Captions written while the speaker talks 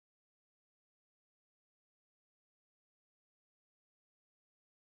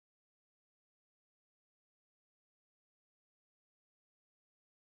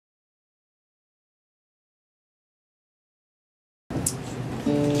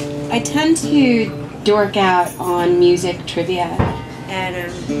I tend to dork out on music trivia,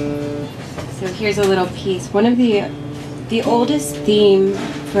 and so here's a little piece. One of the oldest theme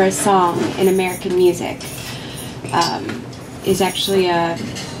for a song in American music is actually a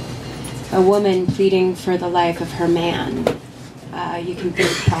woman pleading for the life of her man. You can think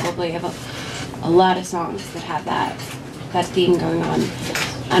probably of a lot of songs that have that theme going on,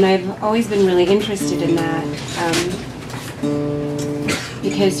 and I've always been really interested in that.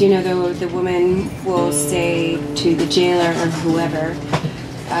 Because, you know, the woman will say to the jailer or whoever,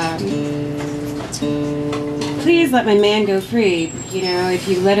 please let my man go free. You know, if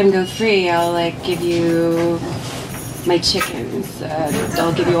you let him go free, I'll, like, give you my chickens.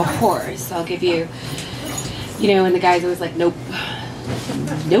 I'll give you a horse. I'll give you, you know, and the guy's always like, nope,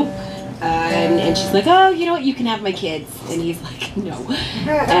 nope. And she's like, oh, you know what, you can have my kids. And he's like, no.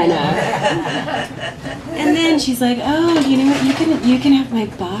 And then she's like, oh, you know what, you can have my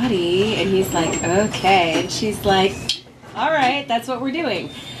body. And he's like, okay. And she's like, all right, that's what we're doing.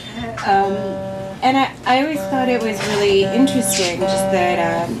 And I always thought it was really interesting, just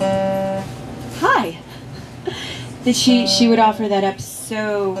that, that she would offer that up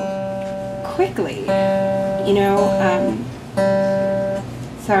so quickly, you know.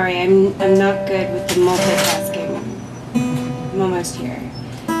 Sorry, I'm not good with the multitasking. I'm almost here.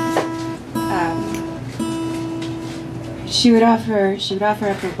 She would offer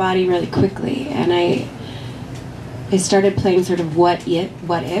up her body really quickly, and I started playing sort of what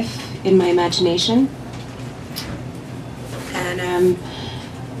if in my imagination, and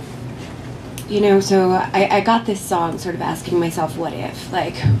you know, so I got this song sort of asking myself, what if,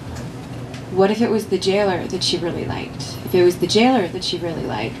 like, what if it was the jailer that she really liked? If it was the jailer that she really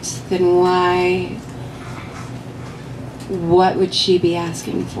liked, then what would she be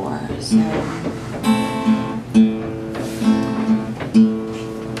asking for? So,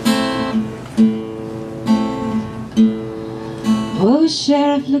 oh,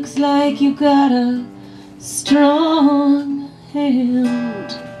 Sheriff, looks like you got a strong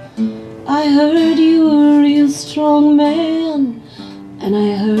hand. I heard you were a real strong man, and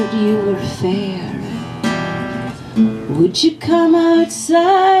I heard you were fair. Would you come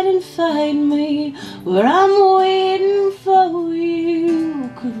outside and find me where I'm waiting for you?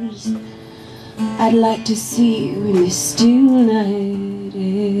 'Cause I'd like to see you in this still night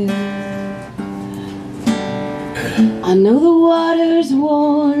air. I know the water's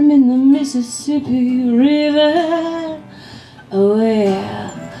warm in the Mississippi River. Oh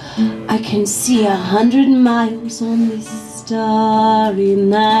yeah, I can see 100 miles on this starry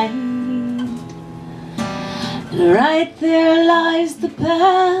night. And right there lies the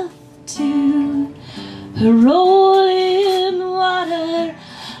path to her rolling water,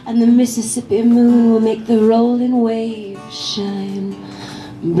 and the Mississippi moon will make the rolling waves shine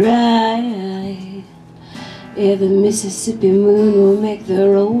bright. Yeah, the Mississippi moon will make the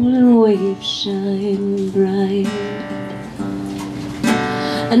rolling waves shine bright.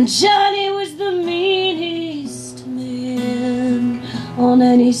 And Johnny was the meanest man on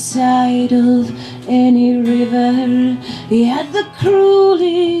any side of any river. He had the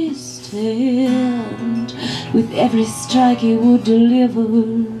cruelest hand. With every strike he would deliver,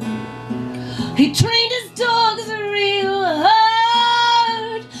 he trained his dogs real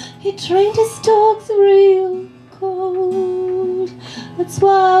hard. He trained his dogs real cold. That's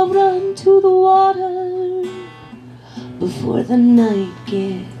why I run to the water before the night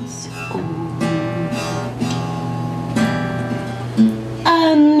gets old.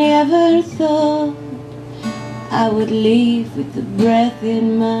 I never thought I would leave with the breath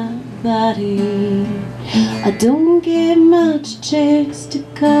in my body. I don't get much chance to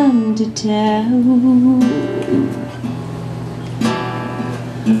come to town,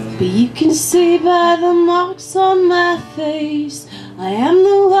 but you can see by the marks on my face I am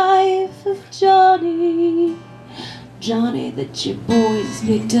the wife of Johnny. Johnny that your boys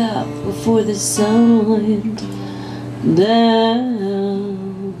picked up before the sun went down.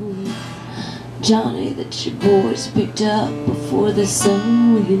 Johnny that your boys picked up before the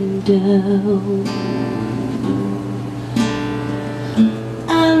sun went down.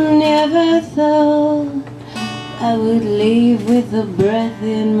 I never thought I would leave with a breath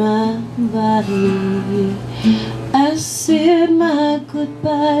in my body. I said my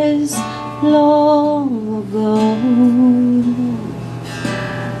goodbyes long ago.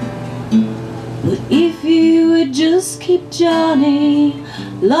 But if you would just keep Johnny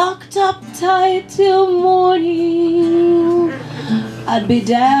locked up tight till morning, I'd be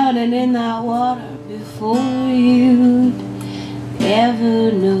down and in that water before you'd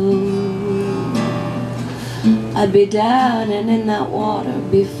ever know. I'd be down and in that water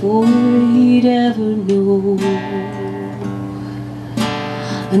before he'd ever know.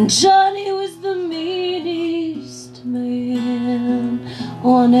 And Johnny was the meanest man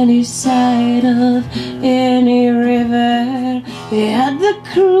on any side of any river. He had the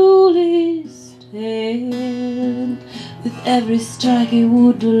cruelest hand. With every strike he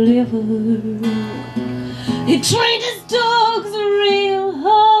would deliver. He trained his dogs real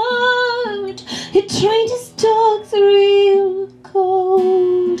hard. He trained his dogs real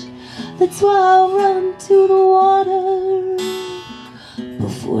cold. That's why I'll run to the water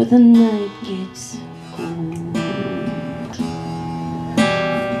before the night gets cold.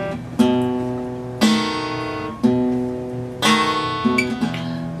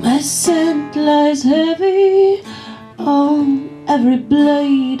 My scent lies heavy on every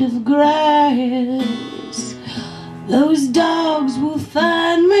blade of grass. Those dogs will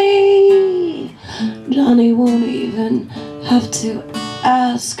find me. Johnny won't even have to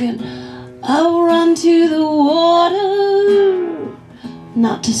ask, and I'll run to the water,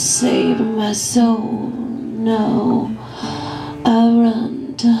 not to save my soul, no. I'll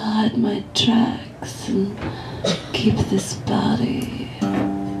run to hide my tracks and keep this body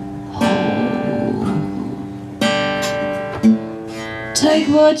whole. Take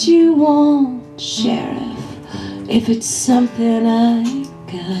what you want, Sheriff, if it's something I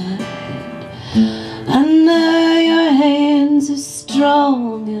got. I know your hands are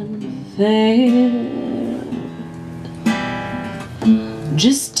strong and fair.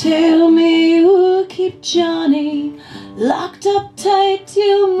 Just tell me you'll keep Johnny locked up tight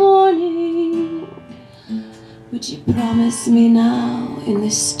till morning. Would you promise me now in the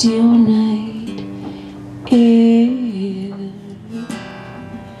still night air?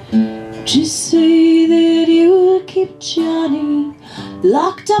 Just say that you will keep Johnny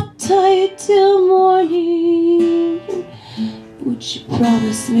locked up tight till morning. Would you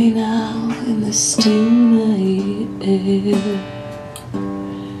promise me now in the still night air?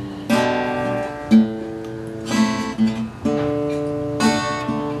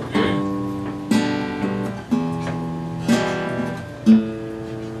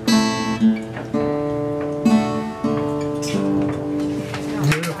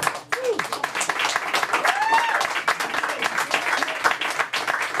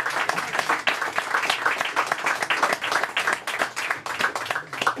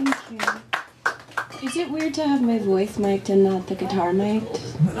 Is it weird to have my voice mic'd and not the guitar mic'd?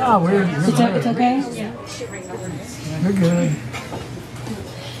 No, It's okay? Yeah. You're good.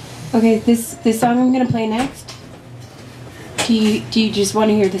 Okay, this song I'm gonna play next. Do you just want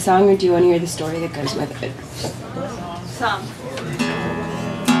to hear the song, or do you want to hear the story that goes with it? Song.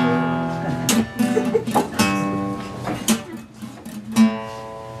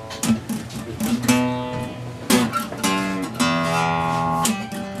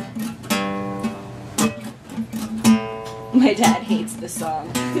 My dad hates the song.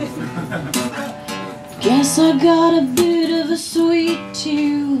 Guess I got a bit of a sweet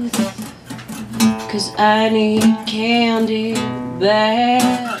tooth, 'cause I need candy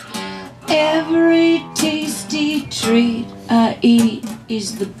bad. Every tasty treat I eat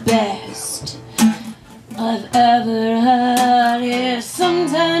is the best I've ever had. Yeah,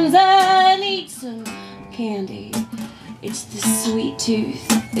 sometimes I need some candy. It's the sweet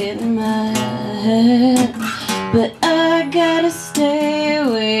tooth in my head. But I gotta stay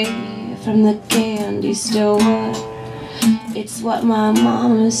away from the candy store. It's what my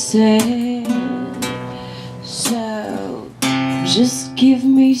mama said. So just give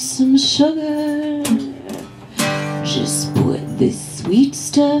me some sugar. Just put this sweet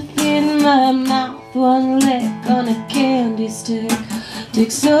stuff in my mouth. One lick on a candy stick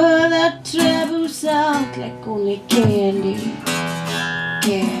takes all that troubles out like only candy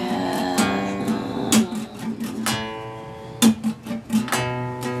can.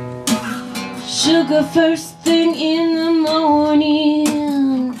 Sugar first thing in the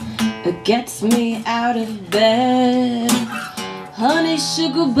morning, it gets me out of bed. Honey,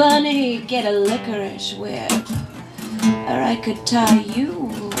 sugar bunny, get a licorice whip, or I could tie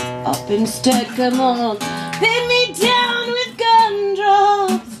you up instead. Come on, pin me down with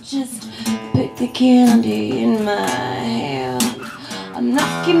gumdrops. Just pick the candy in my hand. I'm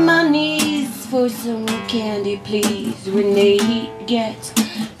knocking my knees for some candy, please. When the heat gets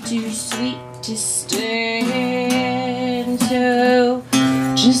too sweet to stand, so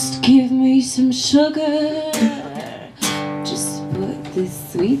just give me some sugar. Just put this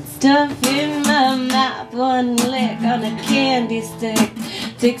sweet stuff in my mouth. One lick on a candy stick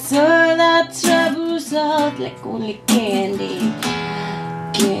takes all that troubles out like only candy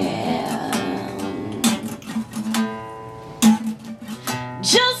can.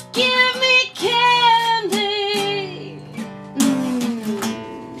 Just give me candy.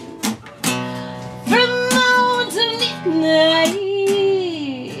 From morn to midnight.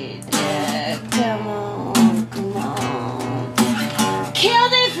 Yeah, come on, come on.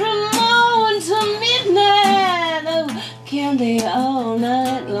 Candy from morn to midnight. Oh, candy all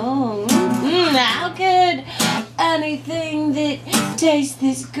night long. How could anything that tastes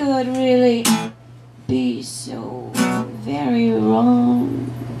this good really be so very wrong?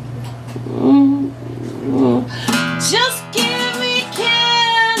 Just give me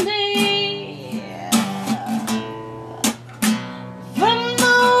candy from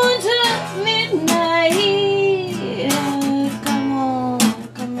morn to midnight. Come on,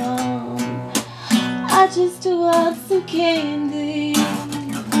 come on. I just want some candy.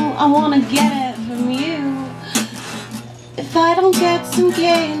 I wanna get it from you. If I don't get some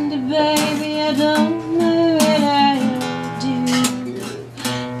candy, baby, I don't know what I'll do.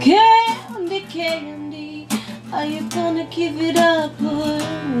 Candy, candy, are you gonna give it up or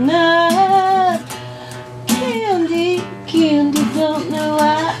not? Candy, candy, don't know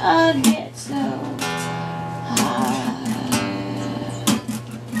why I get so high.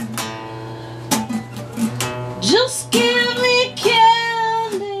 Just give me candy.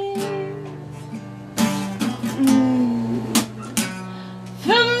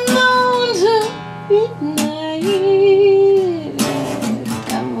 Midnight.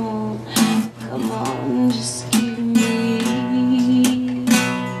 Come on, come on, just give me.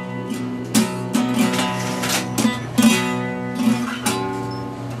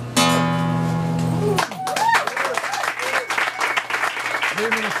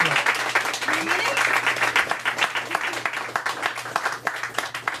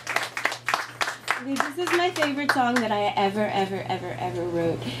 This is my favorite song that I ever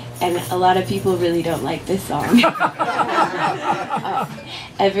wrote, and a lot of people really don't like this song.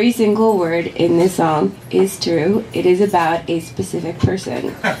 Every single word in this song is true. It is about a specific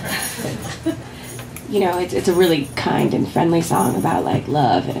person. You know, it's a really kind and friendly song about like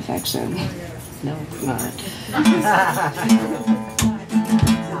love and affection. No, it's not.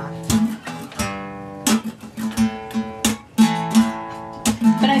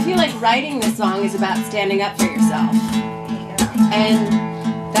 But I feel like writing this song is about standing up for yourself. And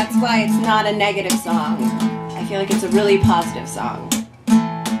that's why it's not a negative song. I feel like it's a really positive song.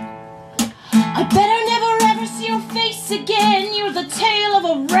 I better never ever see your face again. You're the tail of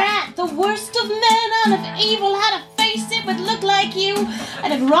a rat, the worst of men. And if evil had a face, it would look like you.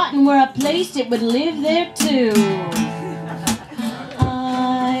 And if rotten were a place, it would live there too.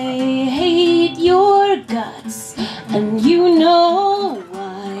 I hate your guts, and you know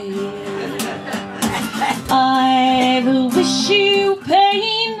I will wish you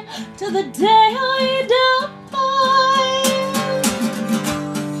pain till the day I die.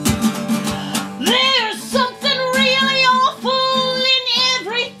 There's something really awful in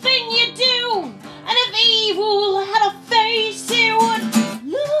everything you do, and if evil had a face, it would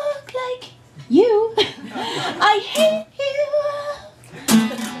look like you. I hate you.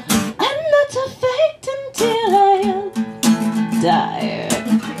 I'm not affected until I die.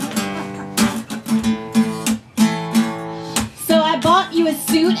 A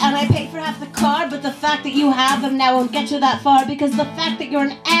suit and I paid for half the car, but the fact that you have them now won't get you that far, because the fact that you're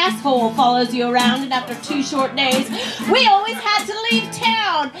an asshole follows you around, and after 2 short days we always had to leave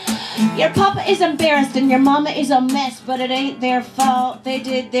town. Your papa is embarrassed and your mama is a mess, but it ain't their fault, they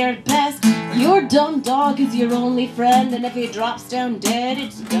did their best. Your dumb dog is your only friend, and if he drops down dead,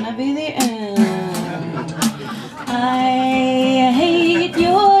 it's gonna be the end. I hate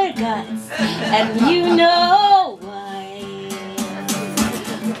your guts, and you know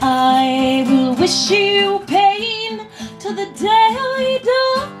I will wish you pain till the day I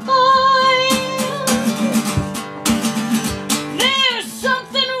die. There's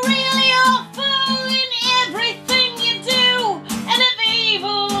something really awful in everything you do, and if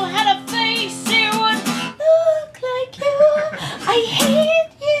evil had a face, it would look like you. I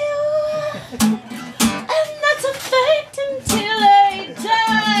hate you, and that's a fact until I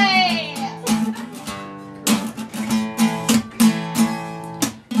die.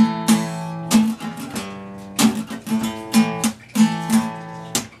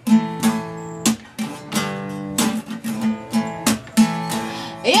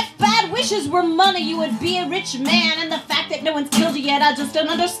 Wishes were money, you would be a rich man, and the fact that no one's killed you yet, I just don't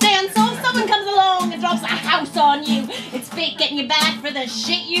understand. So if someone comes along and drops a house on you, it's fate getting you back for the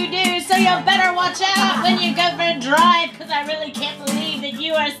shit you do. So you better watch out when you go for a drive, cause I really can't believe that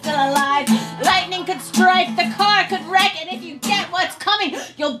you are still alive. Lightning could strike, the car could wreck, and if you get what's coming,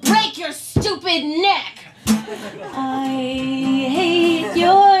 you'll break your stupid neck. I hate you.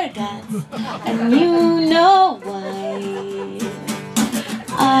 and you know why.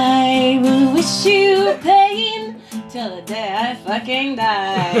 I will wish you pain till the day I fucking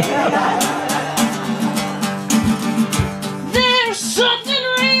die. There's something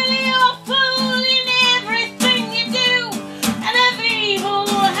really awful in everything you do, and if evil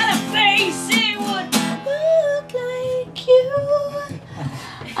had a face, it would look like you.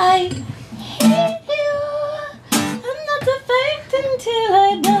 I hate you. I'm not perfect until I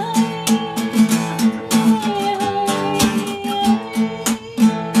die.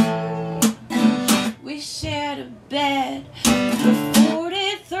 We shared a bed for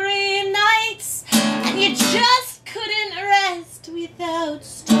 43 nights, and you just couldn't rest without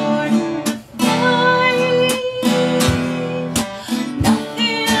starting a fight.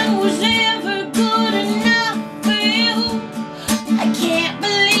 Nothing was ever good enough for you. I can't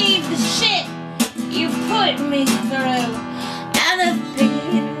believe the shit you put me through, and the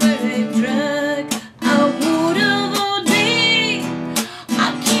pain were a drug I would have OD'd. I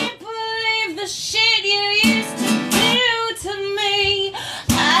can't believe the shit you used to do to me.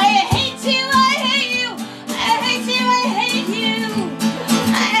 I hate you, I hate you, I hate you, I hate you.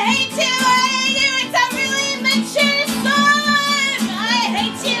 I hate you, I hate you, it's a really mature song. I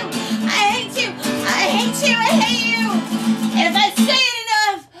hate you, I hate you, I hate you, I hate you. And if I say it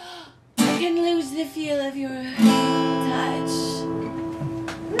enough, I can lose the feel of your touch.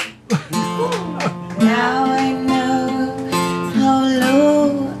 Now I know how low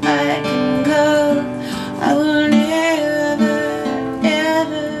I can go. I will never,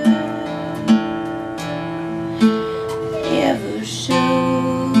 ever, ever show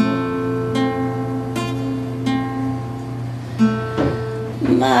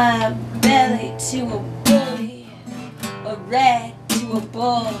my belly to a bully, a rat to a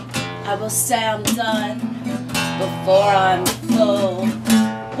bull. I will say I'm done before I'm full.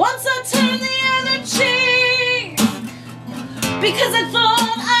 Once I turn the other cheek, because I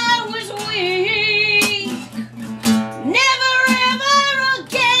thought I was weak. Never ever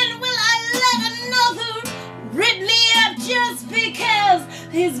again will I let another rip me up just because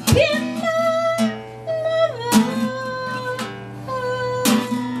he's been my lover.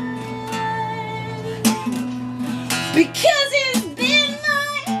 Because he's been my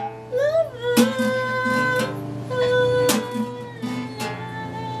lover.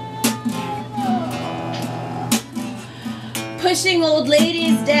 Pushing old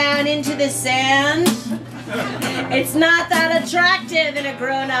ladies down into the sand, it's not that attractive in a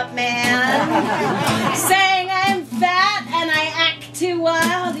grown-up man. Saying I'm fat and I act too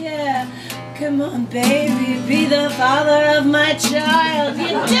wild, yeah. Come on, baby, be the father of my child. You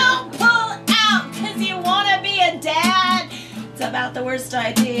don't pull out because you want to be a dad. It's about the worst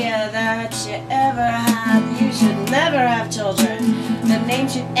idea that you ever had. You should never have children. The name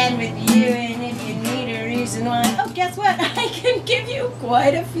should end with you, and if you need a reason why, oh, guess what? I can give you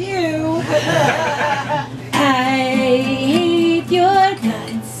quite a few. I hate your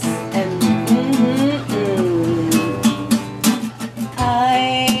guts, and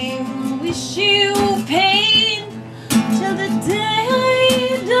I wish you pain till the day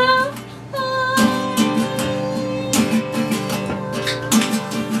I die.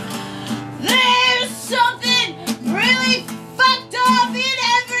 There's something really fucked up in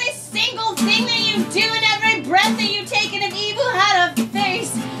every single thing that you do, and every breath that you take, and if evil had a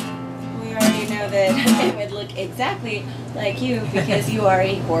face, we already know that it would look exactly like you because you are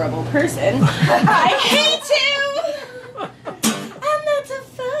a horrible person. I hate